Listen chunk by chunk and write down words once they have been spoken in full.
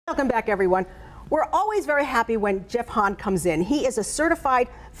Welcome back, everyone. We're always very happy when Jeff Hahn comes in. He is a certified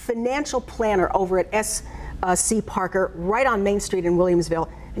financial planner over at SC Parker, right on Main Street in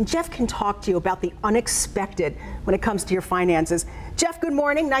Williamsville. And Jeff can talk to you about the unexpected when it comes to your finances. Jeff, good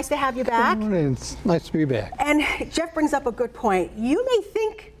morning. Nice to have you back. Good morning. It's nice to be back. And Jeff brings up a good point. You may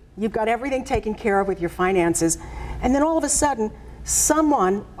think you've got everything taken care of with your finances, and then all of a sudden,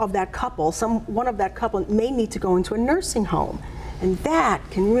 one of that couple may need to go into a nursing home. And that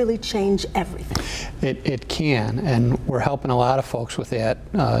can really change everything. It can, and we're helping a lot of folks with that.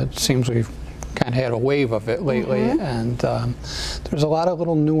 It seems we've kind of had a wave of it lately, and there's a lot of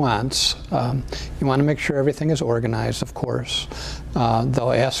little nuance. You want to make sure everything is organized, of course.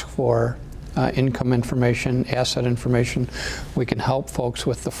 They'll ask for income information, asset information. We can help folks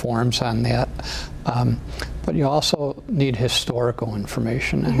with the forms on that. But you also need historical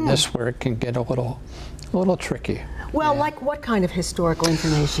information, and this is where it can get a little tricky. Well, like what kind of historical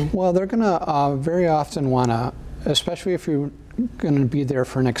information? Well, they're going to very often want to, especially if you're going to be there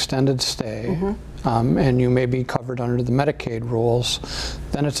for an extended stay, and you may be covered under the Medicaid rules,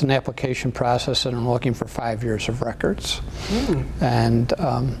 then it's an application process and I'm looking for 5 years of records. And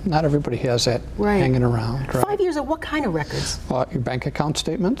not everybody has that hanging around. Right? 5 years of what kind of records? Your bank account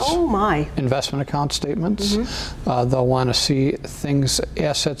statements. Oh my. Investment account statements. They'll want to see things,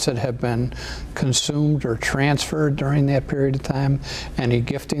 assets that have been consumed or transferred during that period of time, any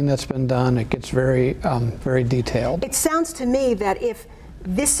gifting that's been done. It gets very, very detailed. It sounds to me that if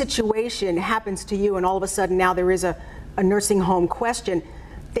this situation happens to you and all of a sudden now there is a nursing home question,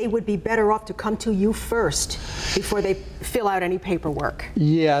 they would be better off to come to you first before they fill out any paperwork.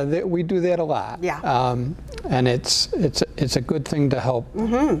 Yeah, we do that a lot. Yeah. And it's a good thing to help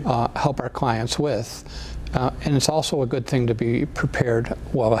help our clients with. And it's also a good thing to be prepared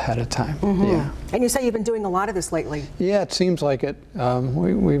well ahead of time. Yeah. And you say you've been doing a lot of this lately. Yeah, it seems like it.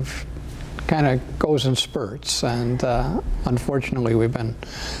 We've kind of goes in spurts, and unfortunately we've been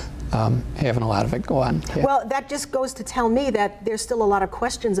having a lot of it go on. Yeah. Well, that just goes to tell me that there's still a lot of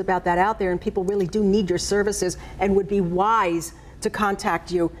questions about that out there, and people really do need your services and would be wise to contact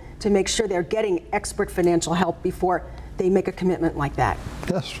you to make sure they're getting expert financial help before they make a commitment like that.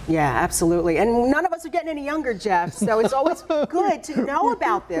 Yes. Yeah, absolutely. And none of us are getting any younger, Jeff, so it's always good to know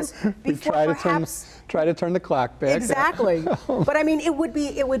about this before try to turn the clock back. Exactly. But I mean, it would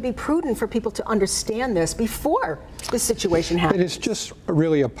be prudent for people to understand this before this situation happens. It is just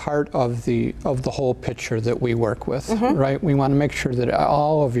really a part of the whole picture that we work with, right? We want to make sure that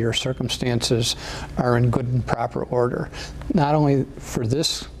all of your circumstances are in good and proper order, not only for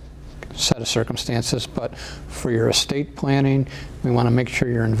this set of circumstances, but for your estate planning. We want to make sure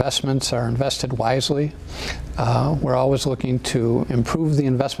your investments are invested wisely. We're always looking to improve the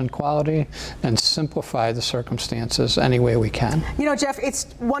investment quality and simplify the circumstances any way we can. You know, Jeff, it's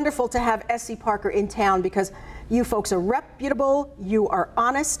wonderful to have SC Parker in town because you folks are reputable, you are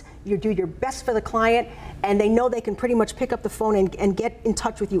honest, you do your best for the client, and they know they can pretty much pick up the phone and get in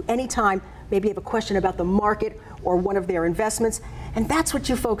touch with you anytime. Maybe you have a question about the market or one of their investments. And that's what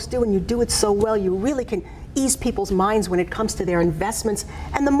you folks do, and you do it so well. You really can ease people's minds when it comes to their investments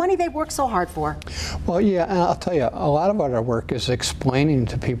and the money they work so hard for. Well, yeah, and I'll tell you, a lot of our work is explaining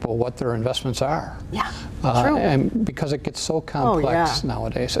to people what their investments are. Yeah, true. And because it gets so complex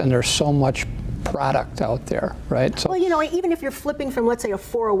nowadays, and there's so much product out there, right? So, well, you know, even if you're flipping from, let's say, a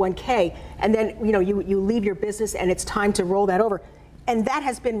 401k, and then, you know, you leave your business and it's time to roll that over, and that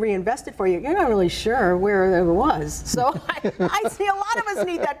has been reinvested for you, you're not really sure where it was. So I see a lot of us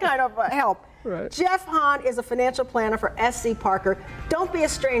need that kind of help. Right. Jeff Hahn is a financial planner for SC Parker. Don't be a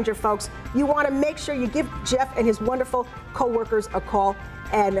stranger, folks. You want to make sure you give Jeff and his wonderful co-workers a call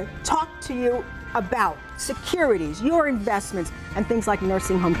and talk to you about securities, your investments, and things like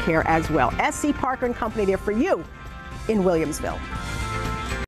nursing home care as well. SC Parker and Company, there for you in Williamsville.